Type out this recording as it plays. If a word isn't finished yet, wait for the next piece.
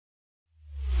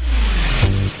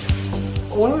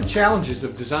One of the challenges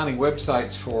of designing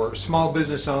websites for small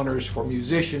business owners, for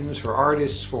musicians, for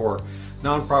artists, for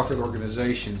nonprofit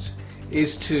organizations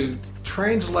is to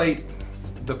translate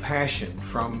the passion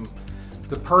from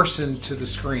the person to the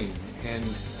screen. And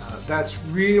that's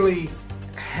really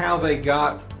how they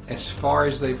got as far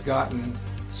as they've gotten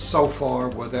so far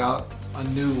without a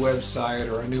new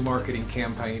website or a new marketing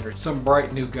campaign or some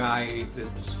bright new guy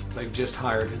that they've just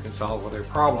hired who can solve all their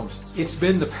problems. It's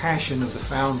been the passion of the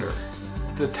founder.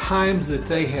 The times that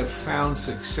they have found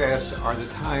success are the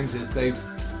times that they've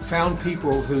found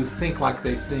people who think like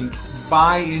they think,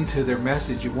 buy into their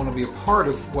message and want to be a part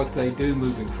of what they do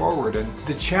moving forward. And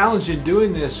the challenge in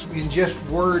doing this in just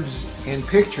words and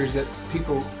pictures that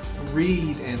people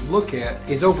read and look at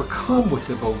is overcome with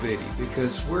the VOvidi,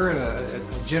 because we're in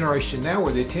a generation now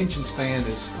where the attention span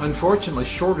is unfortunately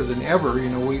shorter than ever. You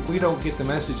know, we don't get the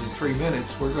message in 3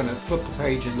 minutes. We're going to flip the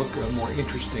page and look at a more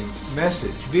interesting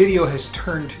message. Video has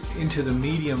turned into the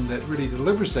medium that really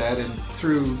delivers that, and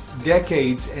through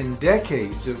decades and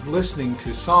decades of listening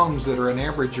to songs that are an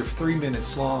average of 3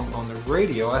 minutes long on the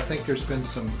radio, I think there's been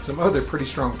some other pretty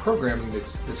strong programming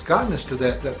that's gotten us to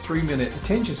that 3-minute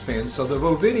attention span. So the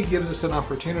VOvidi gives us an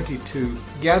opportunity to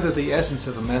gather the essence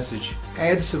of a message,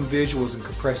 add some visuals and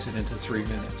compress it into 3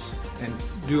 minutes, and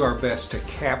do our best to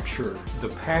capture the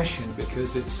passion,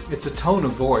 because it's a tone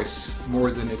of voice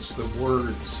more than it's the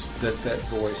words that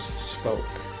voice spoke.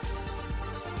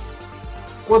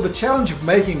 Well, the challenge of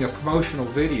making a promotional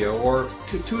video, or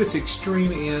to its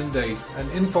extreme end, an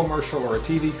infomercial or a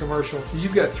TV commercial, is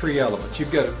you've got 3 elements.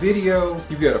 You've got a video,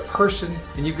 you've got a person,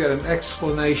 and you've got an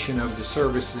explanation of the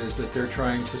services that they're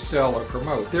trying to sell or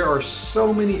promote. There are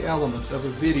so many elements of a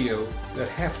video that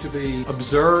have to be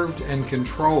observed and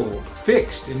controlled,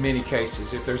 fixed in many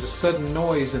cases. If there's a sudden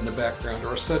noise in the background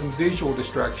or a sudden visual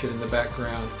distraction in the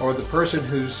background, or the person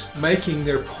who's making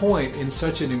their point in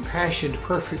such an impassioned,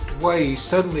 perfect way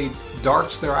suddenly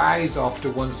darts their eyes off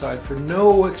to one side for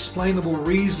no explainable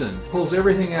reason, pulls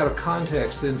everything out of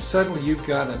context, then suddenly you've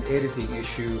got an editing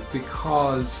issue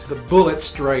because the bullet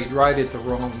strayed right at the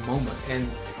wrong moment. And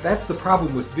that's the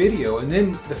problem with video. And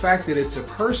then the fact that it's a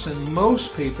person,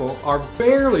 most people are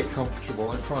barely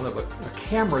comfortable in front of a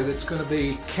camera that's going to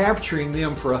be capturing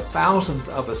them for 1,000th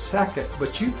of a second.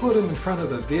 But you put them in front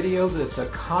of a video that's a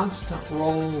constant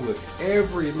roll with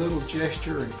every little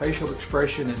gesture and facial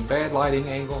expression and bad lighting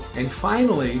angle. And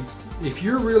finally, if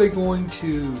you're really going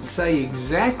to say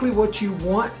exactly what you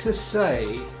want to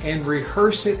say and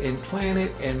rehearse it and plan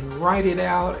it and write it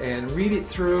out and read it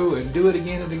through and do it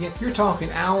again and again, you're talking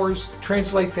hours.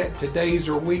 Translate that to days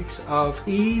or weeks of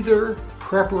either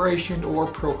preparation or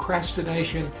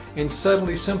procrastination, and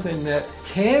suddenly something that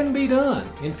can be done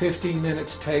in 15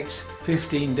 minutes takes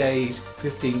 15 days,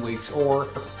 15 weeks, or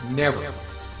never.